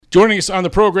Joining us on the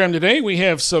program today, we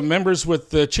have some members with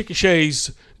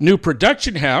Chickasha's new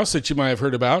production house that you might have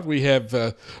heard about. We have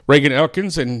Reagan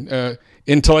Elkins and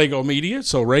Intellego Media.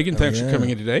 So, Reagan, thanks for coming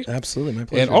in today. Absolutely, my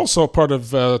pleasure. And also part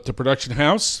of the production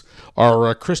house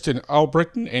are Kristyn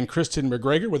Allbritton and Kristen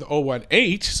McGregor with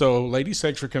 018. So, ladies,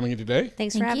 thanks for coming in today.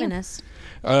 Thanks for having us.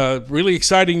 Really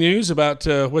exciting news about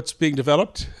what's being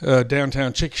developed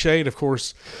downtown Chickasha. And, of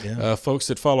course, folks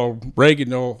that follow Reagan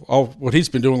know all what he's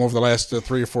been doing over the last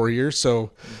 3 or 4 years.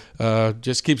 So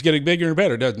just keeps getting bigger and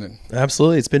better, doesn't it?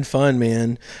 Absolutely. It's been fun,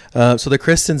 man. So the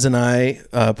Kristens and I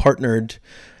partnered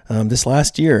this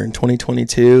last year in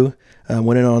 2022,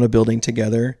 went in on a building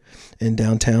together in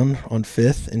downtown on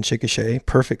 5th in Chickasha.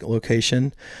 Perfect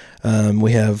location.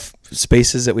 We have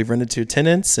spaces that we've rented to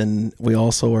tenants, and we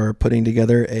also are putting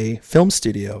together a film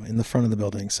studio in the front of the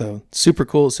building. So super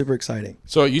cool, super exciting.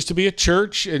 So it used to be a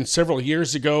church, and several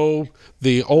years ago,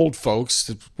 the old folks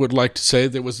would like to say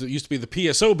it used to be the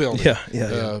PSO building.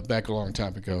 Back a long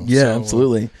time ago. Yeah, so,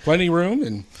 absolutely. Plenty of room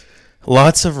and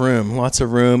lots of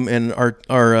room, and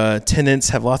our tenants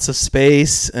have lots of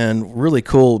space and really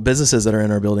cool businesses that are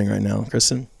in our building right now.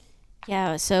 Kristen?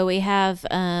 Yeah, so we have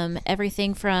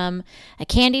everything from a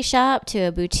candy shop to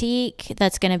a boutique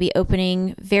that's going to be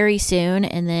opening very soon,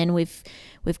 and then we've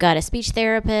got a speech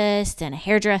therapist and a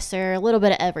hairdresser, a little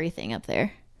bit of everything up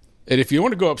there. And if you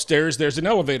want to go upstairs, there's an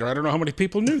elevator. I don't know how many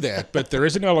people knew that, but there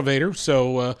is an elevator.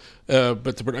 So,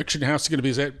 but the production house is going to be,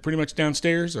 is that pretty much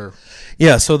downstairs, or?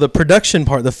 Yeah. So the production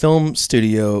part, the film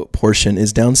studio portion,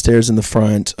 is downstairs in the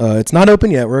front. It's not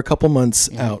open yet. We're a couple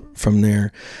months out from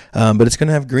there, but it's going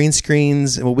to have green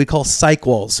screens and what we call cyc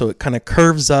walls. So it kind of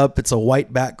curves up. It's a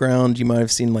white background. You might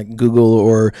have seen like Google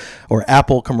or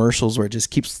Apple commercials where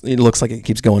it looks like it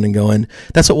keeps going and going.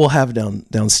 That's what we'll have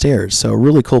downstairs. So a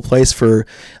really cool place for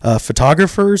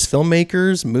photographers,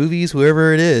 filmmakers, movies,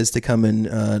 whoever it is, to come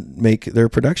and make their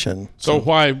production. So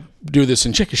why do this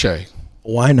in Chickasha?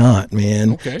 Why not,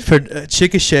 man? Okay.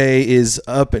 Chickasha is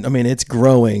up, and it's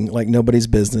growing like nobody's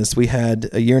business. We had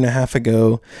a year and a half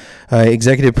ago,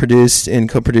 executive produced and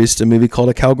co-produced a movie called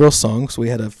A Cowgirl Song. So we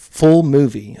had a full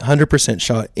movie, 100%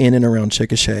 shot in and around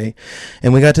Chickasha,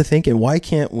 and we got to thinking, why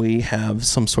can't we have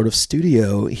some sort of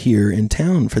studio here in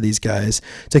town for these guys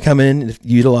to come in and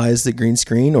utilize the green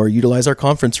screen or utilize our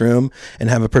conference room and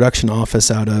have a production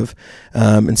office out of?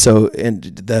 And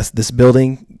this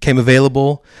building came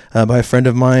available by a friend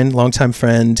of mine, longtime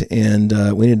friend, and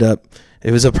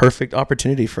it was a perfect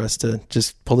opportunity for us to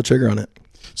just pull the trigger on it.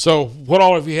 So what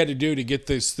all have you had to do to get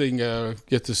this thing,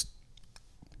 get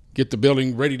the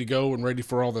building ready to go and ready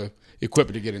for all the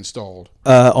equipment to get installed?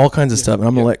 All kinds of stuff, and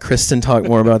I'm going to let Kristen talk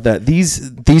more about that.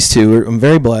 These two, I'm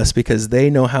very blessed because they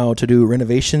know how to do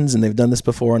renovations, and they've done this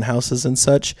before on houses and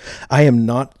such. I am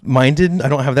not minded. I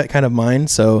don't have that kind of mind,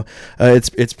 so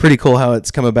it's pretty cool how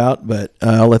it's come about, but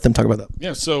I'll let them talk about that.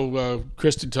 Yeah, so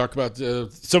Kristen, talk about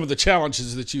some of the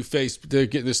challenges that you faced to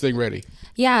get this thing ready.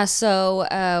 Yeah,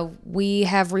 so we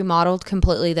have remodeled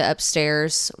completely the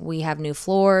upstairs. We have new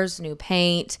floors, new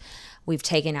paint. We've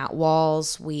taken out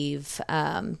walls. We've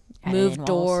moved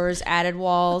doors, added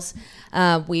walls.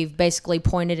 We've basically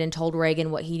pointed and told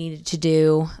Reagan what he needed to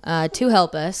do to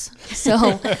help us.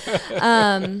 So,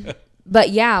 but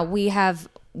yeah,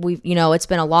 it's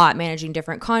been a lot managing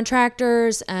different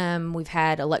contractors. We've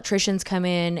had electricians come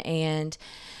in, and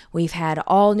we've had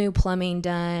all new plumbing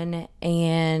done,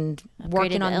 and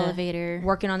working on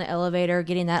the elevator,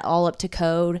 getting that all up to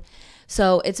code.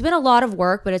 So it's been a lot of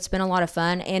work, but it's been a lot of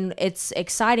fun, and it's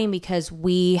exciting because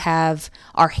we have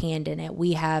our hand in it.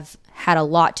 We have had a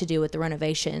lot to do with the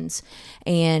renovations,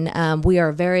 and we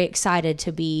are very excited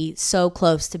to be so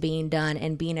close to being done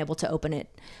and being able to open it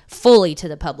fully to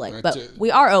the public. Right. But we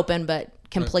are open, but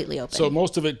completely open. So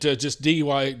most of it just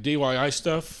DIY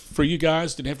stuff for you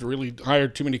guys? Didn't have to really hire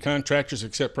too many contractors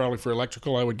except probably for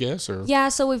electrical, I would guess? Or Yeah,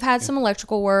 so we've had some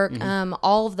electrical work. Mm-hmm.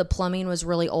 All of the plumbing was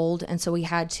really old, and so we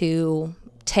had to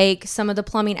take some of the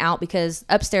plumbing out because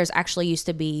upstairs actually used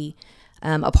to be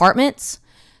apartments.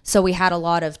 So we had a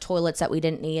lot of toilets that we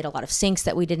didn't need, a lot of sinks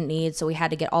that we didn't need, so we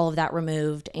had to get all of that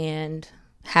removed and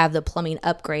have the plumbing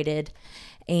upgraded.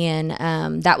 And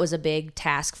that was a big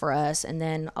task for us. And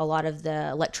then a lot of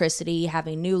the electricity,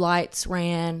 having new lights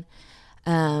ran.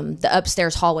 The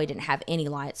upstairs hallway didn't have any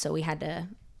lights, so we had to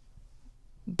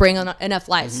bring enough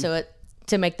lights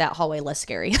to make that hallway less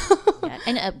scary. Yeah,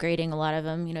 and upgrading a lot of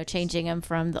them, changing them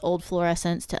from the old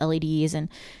fluorescents to LEDs.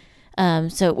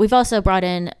 And so we've also brought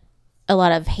in a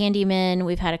lot of handymen.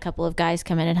 We've had a couple of guys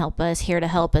come in and help us. Here to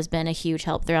Help has been a huge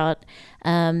help throughout.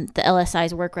 The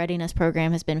LSI's work readiness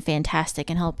program has been fantastic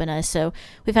in helping us. So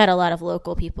we've had a lot of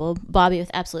local people. Bobby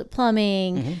with Absolute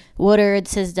Plumbing,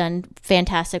 Woodard's has done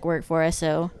fantastic work for us.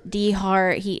 So D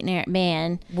Hart, Heat and Air,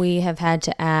 man. We have had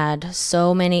to add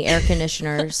so many air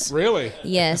conditioners. Really?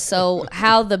 Yes. So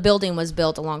how the building was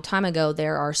built a long time ago,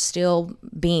 there are still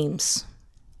beams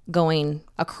going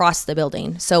across the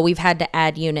building. So we've had to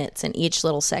add units in each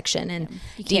little section, and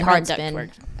D Hart's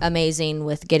been amazing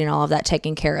with getting all of that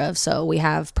taken care of. So we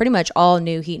have pretty much all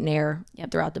new heat and air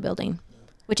throughout the building.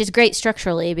 Which is great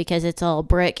structurally because it's all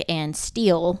brick and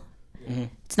steel.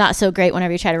 It's not so great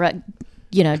whenever you try to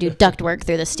do duct work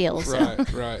through the steel. So.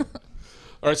 Right.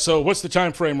 All right, so what's the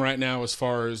time frame right now as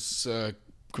far as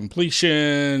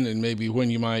completion and maybe when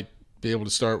you might be able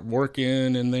to start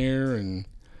working in there? And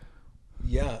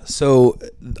yeah, so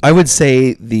I would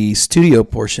say the studio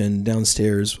portion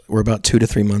downstairs, we're about 2 to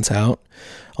 3 months out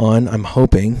on. I'm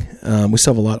hoping. We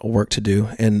still have a lot of work to do,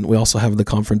 and we also have the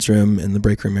conference room and the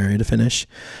break room area to finish.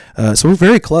 So we're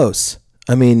very close.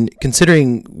 I mean,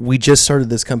 considering we just started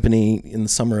this company in the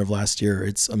summer of last year,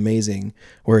 it's amazing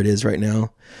where it is right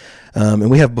now.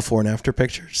 And we have before and after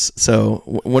pictures. So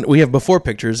when we have before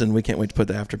pictures, and we can't wait to put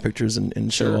the after pictures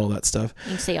and show all that stuff.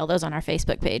 You can see all those on our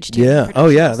Facebook page too. Yeah. Oh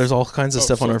yeah. There's all kinds of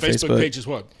stuff on our Facebook page is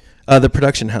what? The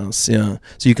production house. Yeah.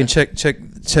 So you can check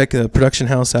the production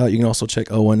house out. You can also check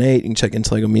 018. You can check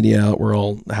Intellego Media out. We're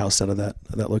all housed out of that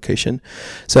location.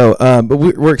 So, but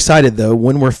we're excited though.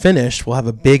 When we're finished, we'll have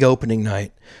a big opening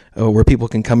night where people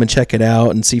can come and check it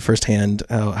out and see firsthand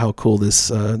how cool this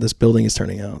building is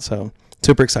turning out. So.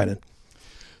 Super excited.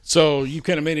 So you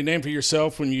kind of made a name for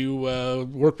yourself when you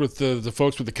worked with the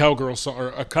folks with the Cowgirl song, or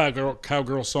a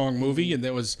Cowgirl song movie, and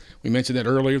we mentioned that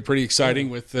earlier. Pretty exciting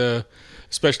with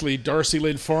especially Darcy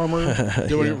Lynn Farmer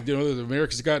doing the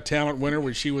America's Got Talent winner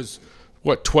when she was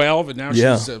 12, and now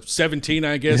she's 17,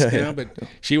 I guess now. But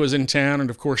she was in town, and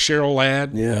of course Cheryl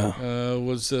Ladd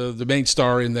was the main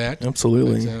star in that.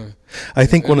 Absolutely. But, I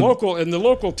think the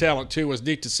local talent too was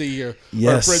neat to see our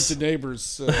friends and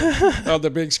neighbors on the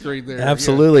big screen there.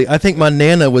 Absolutely. Yeah. I think my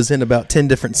Nana was in about 10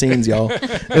 different scenes, y'all.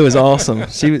 It was awesome.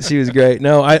 She was great.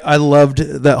 No, I loved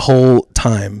that whole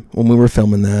time when we were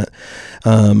filming that.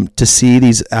 To see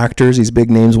these actors, these big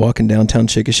names walking downtown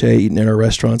Chickasha, eating at our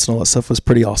restaurants and all that stuff was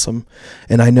pretty awesome.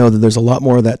 And I know that there's a lot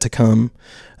more of that to come.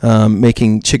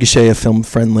 Making Chickasha a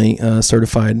film-friendly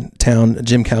certified town.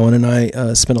 Jim Cowan and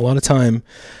I spent a lot of time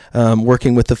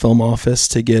working with the film office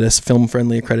to get us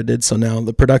film-friendly accredited. So now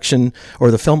the production,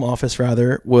 or the film office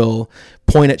rather, will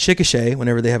point at Chickasha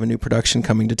whenever they have a new production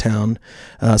coming to town.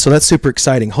 So that's super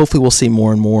exciting. Hopefully we'll see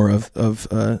more and more of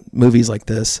movies like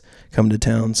this come to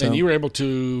town. So. And you were able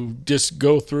to just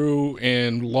go through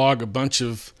and log a bunch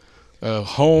of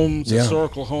homes,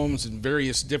 historical homes, and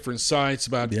various different sites.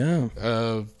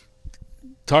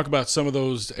 Talk about some of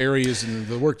those areas and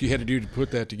the work you had to do to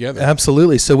put that together.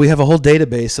 Absolutely. So we have a whole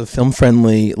database of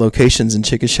film-friendly locations in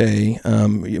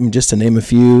Chickasha. Just to name a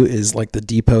few is like the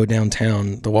Depot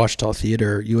downtown, the Washita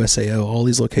Theater, USAO, all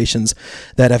these locations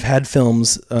that have had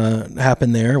films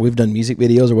happen there. We've done music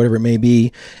videos or whatever it may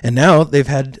be, and now they've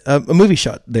had a movie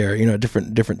shot there, at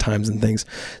different times and things.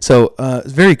 So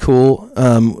it's very cool.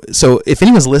 So if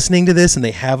anyone's listening to this and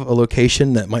they have a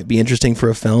location that might be interesting for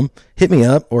a film, hit me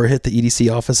up or hit the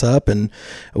EDC office up, and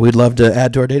we'd love to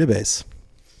add to our database.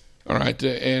 All right,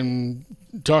 and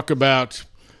talk about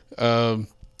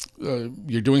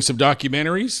you're doing some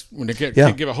documentaries.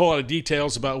 Can't give a whole lot of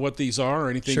details about what these are or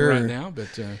anything right now,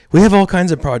 but we have all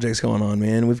kinds of projects going on,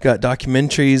 man. We've got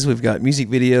documentaries, we've got music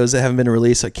videos that haven't been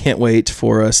released. I can't wait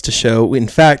for us to show. In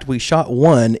fact, we shot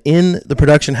one in the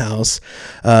production house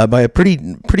by a pretty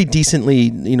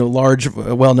decently large,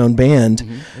 well-known band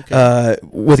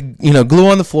with glue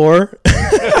on the floor.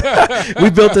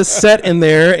 We built a set in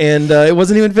there, and it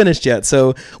wasn't even finished yet.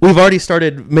 So we've already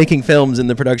started making films in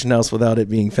the production house without it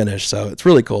being finished. So it's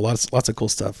really cool. Lots of cool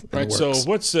stuff. Right. So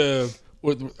what's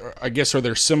I guess, are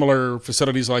there similar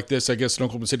facilities like this, I guess, in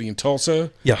Oklahoma City and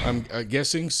Tulsa? Yeah. I'm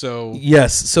guessing. So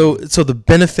yes. So the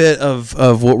benefit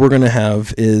of what we're going to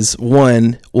have is,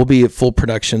 one, we'll be at full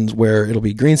productions where it'll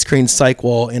be green screen, cyc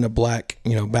wall, in a black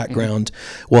background.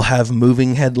 Mm-hmm. We'll have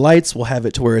moving headlights. We'll have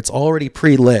it to where it's already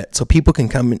pre-lit, so people can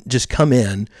come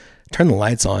in, turn the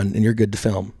lights on, and you're good to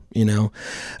film.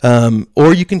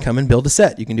 Or you can come and build a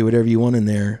set. You can do whatever you want in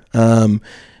there.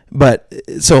 But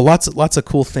so lots of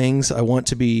cool things. I want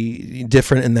to be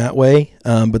different in that way.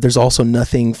 But there's also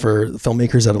nothing for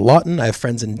filmmakers at Lawton. I have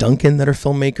friends in Duncan that are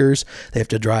filmmakers. They have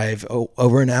to drive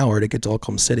over an hour to get to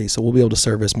Oklahoma City. So we'll be able to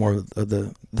service more of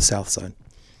the south side.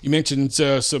 You mentioned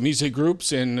some music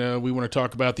groups, and we want to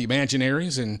talk about the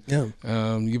Imaginaries, and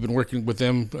you've been working with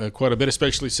them quite a bit,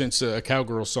 especially since a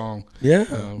Cowgirl song.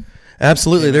 Yeah.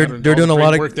 Absolutely, they're doing a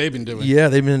lot of work they've been doing. Yeah,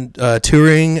 they've been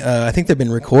touring. I think they've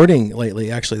been recording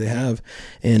lately. Actually, they have,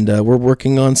 and we're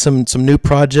working on some new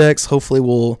projects. Hopefully,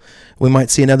 we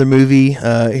might see another movie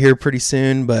here pretty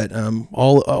soon. But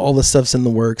all the stuff's in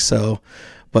the works. So.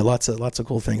 But lots of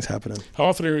cool things happening. How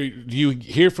often do you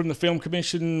hear from the Film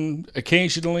Commission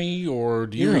occasionally, or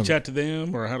do you reach out to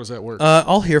them, or how does that work?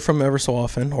 I'll hear from them ever so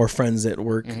often, or friends that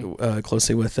work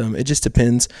closely with them. It just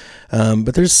depends.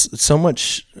 But there's so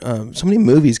many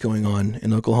movies going on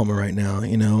in Oklahoma right now.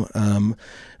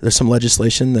 There's some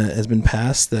legislation that has been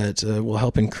passed that will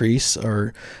help increase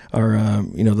our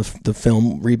the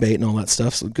film rebate and all that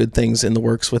stuff. So good things in the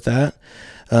works with that.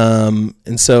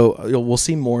 And so we'll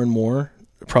see more and more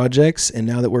projects, and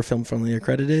now that we're Film Friendly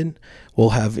accredited, we'll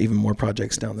have even more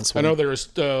projects down this way. I know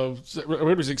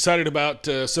everybody was excited about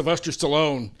Sylvester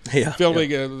Stallone filming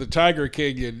the Tiger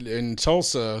King in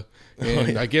Tulsa,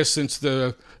 and I guess since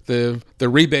the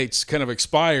rebates kind of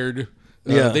expired,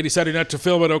 they decided not to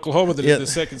film in Oklahoma the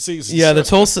second season. Yeah, the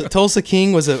Tulsa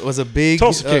King was a big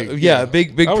Tulsa King.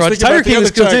 Big project. Tiger King was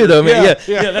cool too, though, man.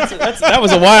 That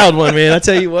was a wild one, man. I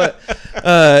tell you what.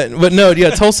 But no,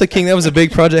 Tulsa King, that was a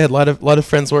big project. I had a lot of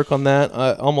friends work on that.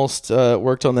 I almost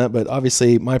worked on that, but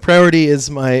obviously my priority is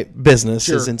my business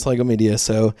is in Sligo Media,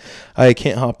 so I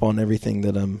can't hop on everything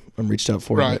that I'm reached out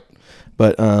for. Right.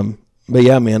 But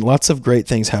yeah, man, lots of great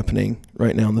things happening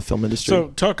right now in the film industry. So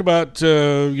talk about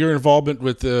your involvement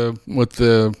with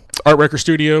the Art Record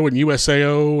Studio and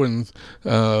USAO and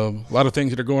a lot of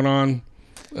things that are going on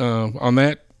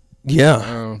that.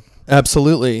 Yeah,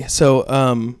 absolutely.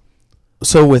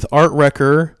 So with Art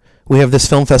Record, we have this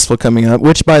film festival coming up,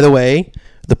 which, by the way,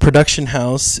 the production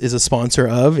house is a sponsor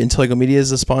of. Intellego Media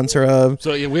is a sponsor of.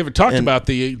 So we haven't talked about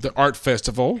the art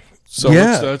festival. So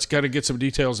let's got to get some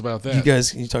details about that. You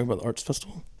guys, can you talk about the arts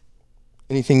festival?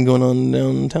 Anything going on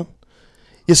downtown?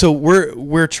 Yeah, so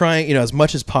we're trying, as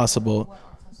much as possible.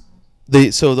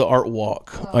 The art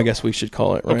walk, I guess we should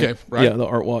call it, right? Okay, right. Yeah, the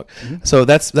art walk. Mm-hmm. So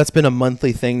that's been a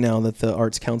monthly thing now that the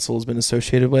Arts Council has been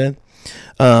associated with.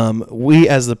 We,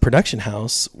 as the production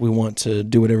house, we want to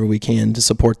do whatever we can to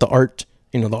support the art.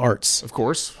 The arts, of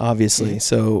course, obviously. Mm-hmm.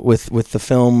 So with the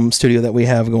film studio that we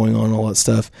have going on, all that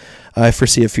stuff, I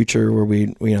foresee a future where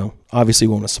we obviously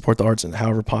want to support the arts and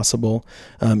however possible.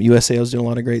 USAO is doing a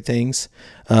lot of great things,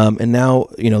 and now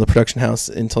the production house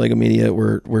in Intellego Media,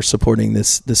 we're supporting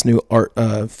this new art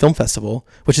film festival,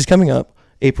 which is coming up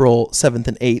April 7th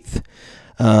and 8th.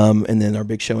 And then our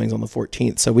big showings on the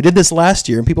 14th. So we did this last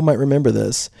year, and people might remember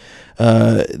this.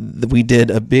 We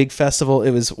did a big festival. It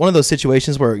was one of those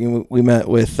situations where we met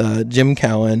with Jim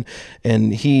Cowan,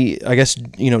 and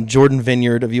Jordan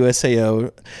Vineyard of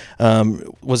USAO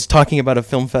was talking about a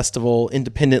film festival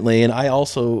independently, and I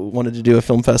also wanted to do a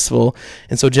film festival.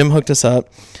 And so Jim hooked us up,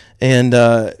 and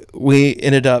we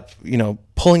ended up,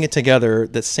 pulling it together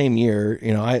that same year.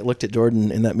 I looked at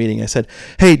Jordan in that meeting. I said,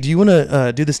 "Hey, do you want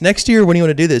to do this next year? When do you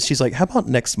want to do this?" She's like, "How about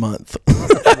next month?"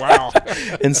 Wow.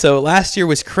 And so last year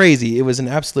was crazy. It was an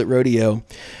absolute rodeo.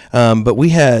 But we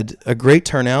had a great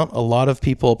turnout. A lot of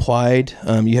people applied.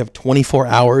 You have 24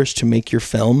 hours to make your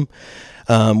film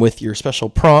with your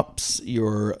special props,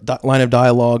 your line of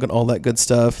dialogue, and all that good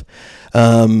stuff.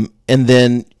 And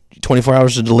then 24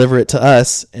 hours to deliver it to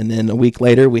us, and then a week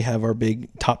later we have our big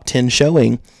top 10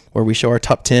 showing where we show our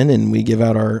top 10 and we give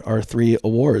out our 3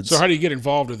 awards. So how do you get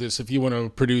involved with this if you want to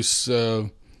produce and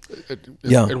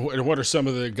what are some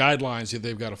of the guidelines that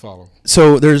they've got to follow?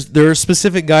 So there are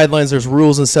specific guidelines, there's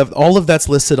rules and stuff. All of that's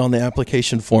listed on the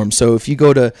application form. So if you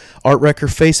go to Art Record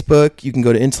Facebook, you can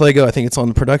go to Intellego. I think it's on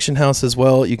the production house as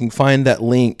well. You can find that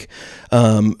link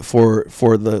for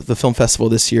the film festival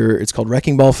this year. It's called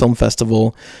Wrecking Ball Film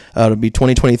Festival. It'll be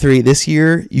 2023. This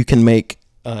year you can win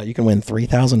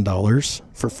 $3,000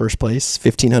 for first place,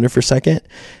 $1,500 for second,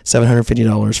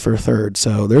 $750 for third.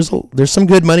 So there's some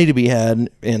good money to be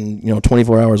had in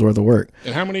 24 hours worth of work.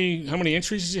 And how many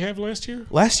entries did you have last year?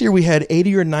 Last year we had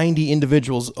 80 or 90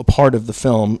 individuals a part of the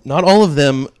film. Not all of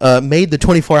them made the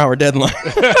 24-hour deadline.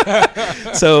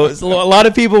 So a lot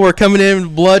of people were coming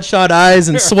in bloodshot eyes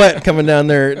and sweat coming down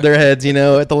their heads,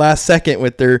 at the last second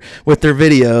with their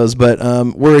videos.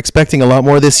 But we're expecting a lot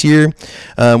more this year.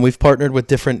 We've partnered with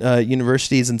different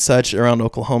universities and such around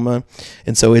Oklahoma,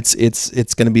 and so it's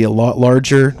going to be a lot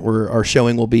larger. Where our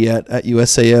showing will be at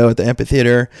USAO at the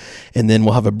amphitheater, and then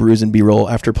we'll have a Brews and B-roll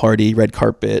after party, red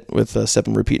carpet with step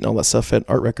and repeat and all that stuff at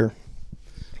Art Record.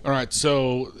 All right.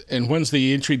 So, and when's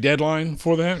the entry deadline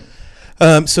for that?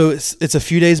 So it's a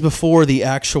few days before the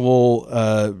actual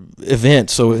event.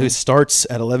 So it starts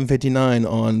at 11:59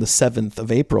 on the 7th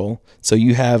of April. So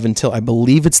you have until, I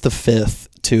believe it's the 5th,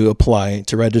 to apply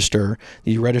to register.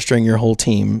 You're registering your whole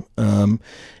team, and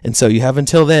so you have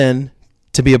until then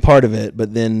to be a part of it.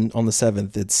 But then on the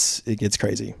 7th, it gets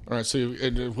crazy. All right. So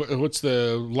what's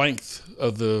the length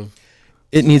of the?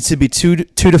 It needs to be 2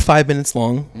 to 5 minutes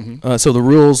long. Mm-hmm. So the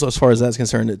rules, as far as that's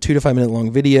concerned, a 2 to 5 minute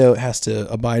long video, it has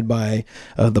to abide by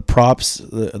the prompts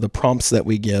that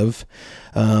we give.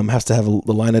 Has to have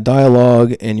the line of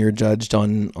dialogue, and you're judged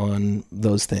on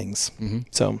those things. Mm-hmm.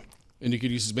 So. And you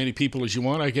could use as many people as you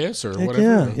want, I guess, or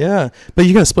whatever. Yeah. But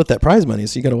you got to split that prize money,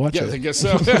 so you got to watch it. Yeah, I guess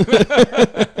so.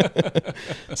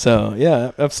 So,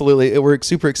 yeah, absolutely. We're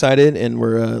super excited, and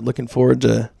we're looking forward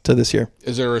to this year.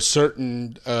 Is there a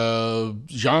certain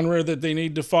genre that they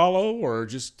need to follow, or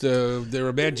just they're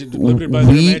limited by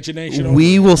their imagination?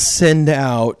 We will send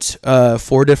out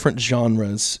 4 different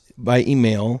genres by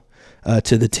email.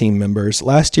 To the team members.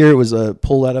 Last year it was a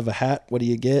pull out of a hat. What do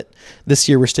you get? This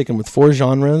year we're sticking with 4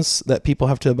 genres that people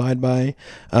have to abide by.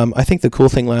 I think the cool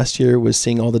thing last year was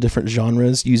seeing all the different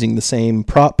genres using the same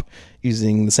prop,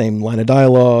 using the same line of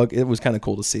dialogue. It was kind of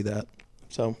cool to see that.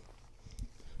 So, all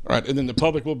right, and then the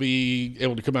public will be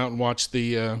able to come out and watch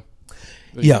the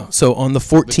so on the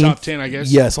 14th, the top 10, I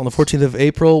guess. Yes, on the 14th of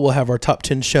April, we'll have our top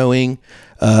 10 showing.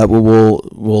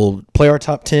 We'll play our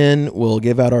top 10. We'll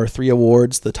give out our 3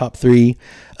 awards, the top 3,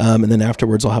 and then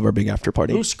afterwards, I'll have our big after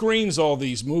party. Who screens all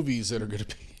these movies that are going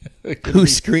to be? Who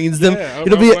screens them? Yeah,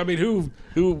 I mean,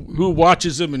 who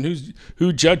watches them and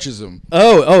who judges them?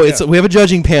 We have a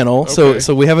judging panel. Okay.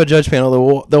 So we have a judge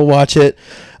panel. They'll watch it,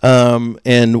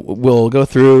 and we'll go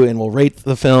through and we'll rate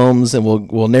the films, and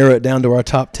we'll narrow it down to our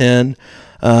top 10.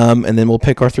 And then we'll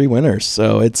pick our 3 winners.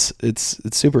 So it's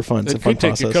super fun. It's a fun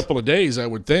process. It could take a couple of days, I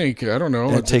would think. I don't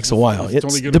know. It takes a while.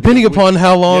 Depending upon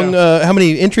how long, how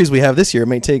many entries we have this year, it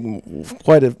may take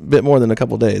quite a bit more than a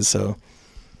couple of days. So,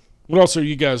 what else are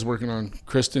you guys working on,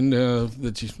 Kristen?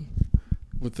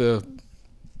 With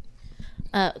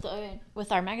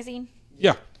our magazine?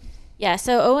 Yeah. Yeah.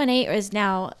 So O&8 is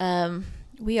now.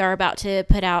 We are about to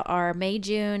put out our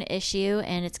May-June issue,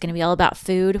 and it's going to be all about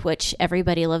food, which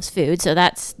everybody loves food. So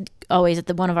that's always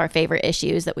one of our favorite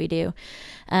issues that we do.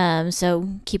 So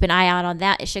keep an eye out on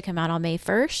that. It should come out on May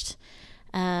 1st.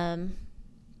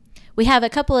 We have a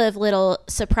couple of little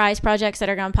surprise projects that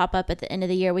are going to pop up at the end of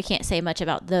the year. We can't say much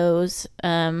about those,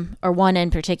 or one in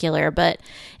particular, but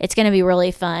it's going to be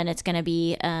really fun. It's going to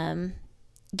be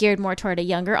geared more toward a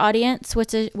younger audience,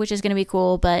 which is going to be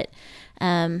cool, but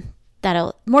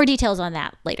more details on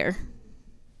that later.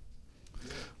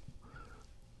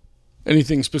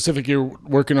 Anything specific you're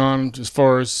working on as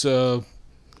far as the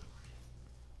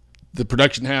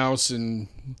production house and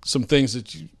some things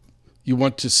that you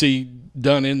want to see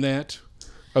done in that,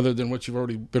 other than what you've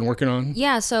already been working on?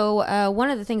 Yeah, so one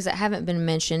of the things that haven't been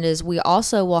mentioned is we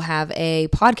also will have a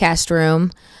podcast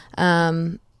room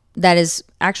that is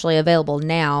actually available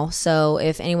now. So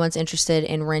if anyone's interested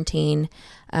in renting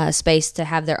space to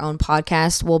have their own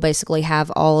podcast, we'll basically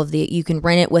have you can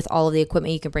rent it with all of the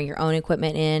equipment. You can bring your own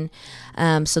equipment in.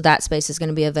 So that space is going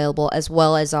to be available, as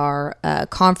well as our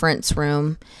conference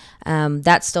room.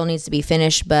 That still needs to be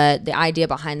finished, but the idea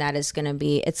behind that is going to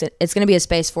be, it's going to be a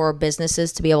space for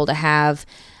businesses to be able to have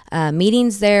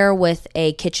meetings there with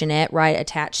a kitchenette right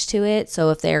attached to it. So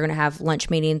if they're going to have lunch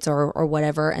meetings or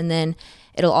whatever, and then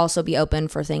it'll also be open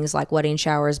for things like wedding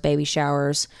showers, baby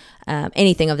showers,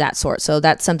 anything of that sort. So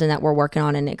that's something that we're working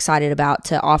on and excited about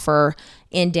to offer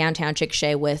in downtown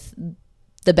Chickasha with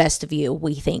the best view,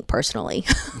 we think, personally.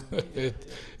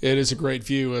 It is a great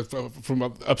view from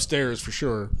upstairs, for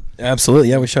sure. Absolutely.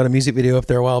 Yeah, we shot a music video up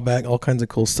there a while back, all kinds of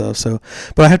cool stuff. So,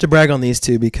 but I have to brag on these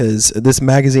two because this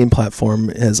magazine platform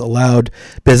has allowed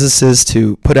businesses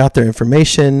to put out their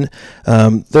information.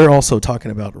 They're also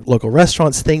talking about local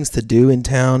restaurants, things to do in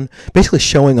town, basically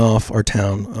showing off our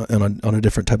town on a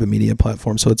different type of media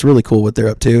platform. So it's really cool what they're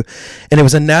up to. And it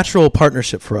was a natural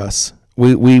partnership for us.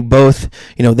 We both,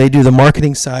 they do the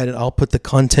marketing side, and I'll put the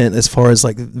content as far as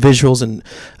like visuals and,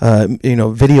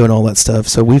 video and all that stuff.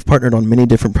 So we've partnered on many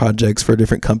different projects for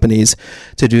different companies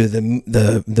to do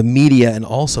the media and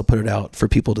also put it out for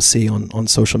people to see on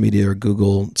social media or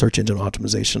Google search engine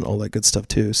optimization, all that good stuff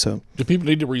too. So do people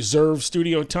need to reserve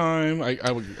studio time?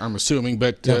 I'm assuming,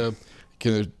 but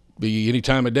be any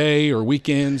time of day or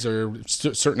weekends or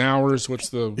certain hours? What's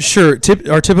the... Sure.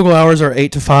 Our typical hours are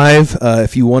 8 to 5.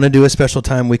 If you want to do a special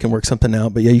time, we can work something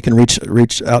out. But yeah, you can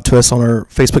reach out to us on our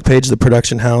Facebook page, The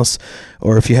Production House,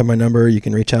 or if you have my number, you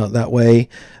can reach out that way.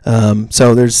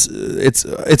 So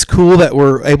it's cool that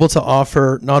we're able to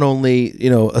offer not only,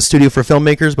 a studio for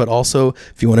filmmakers, but also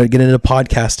if you want to get into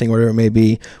podcasting, whatever it may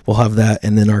be, we'll have that,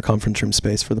 and then our conference room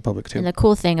space for the public too. And the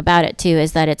cool thing about it too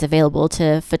is that it's available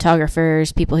to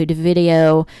photographers, people who do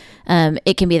video.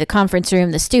 It can be the conference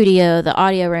room, the studio, the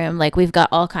audio room. Like, we've got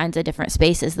all kinds of different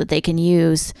spaces that they can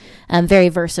use. Very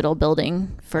versatile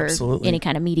building for any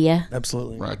kind of media.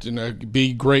 Absolutely. Right. And it'd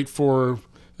be great for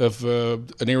if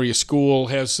an area school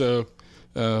has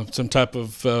some type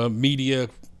of media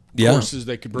courses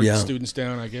they could bring the students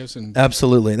down, I guess. And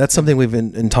absolutely. That's something we've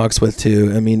been in talks with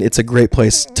too. I mean, it's a great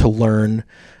place to learn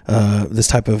this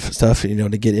type of stuff,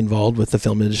 to get involved with the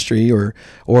film industry or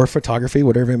photography,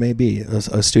 whatever it may be.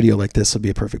 A studio like this would be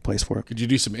a perfect place for it. Could you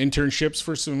do some internships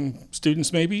for some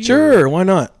students maybe? Sure. Why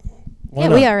not?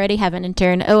 We already have an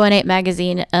intern. 018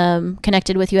 Magazine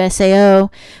connected with USAO.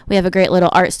 We have a great little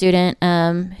art student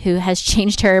who has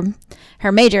changed her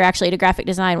major actually to graphic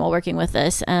design while working with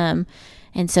us.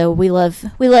 And so we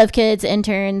love kids,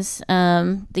 interns,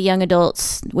 the young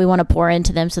adults. We want to pour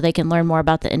into them so they can learn more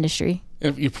about the industry. I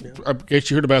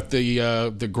guess you heard about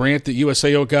the grant that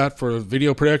USAO got for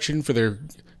video production for their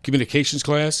communications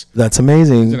class. That's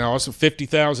amazing. And also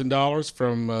 $50,000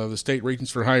 from the State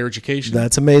Regents for Higher Education.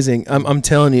 That's amazing. I'm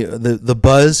telling you, the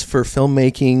buzz for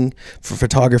filmmaking, for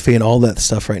photography, and all that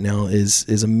stuff right now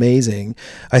is amazing.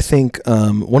 I think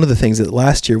one of the things that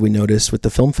last year we noticed with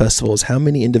the film festival is how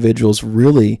many individuals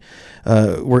really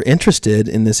were interested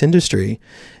in this industry.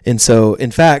 And so,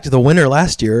 in fact, the winner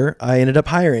last year, I ended up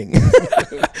hiring.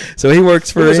 So he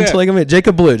works for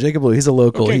Jacob Blue. He's a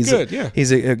local. Okay, he's good. Yeah.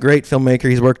 He's a great filmmaker.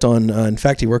 He's worked on. In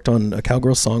fact, he worked on a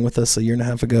Cowgirl song with us a year and a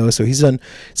half ago. So he's done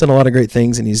a lot of great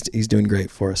things, and he's doing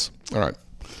great for us. All right,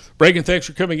 Reagan, thanks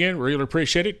for coming in. Really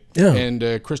appreciate it. Yeah.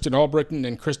 And Kristyn Allbritton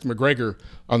and Kristen McGregor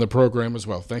on the program as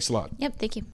well. Thanks a lot. Yep. Thank you.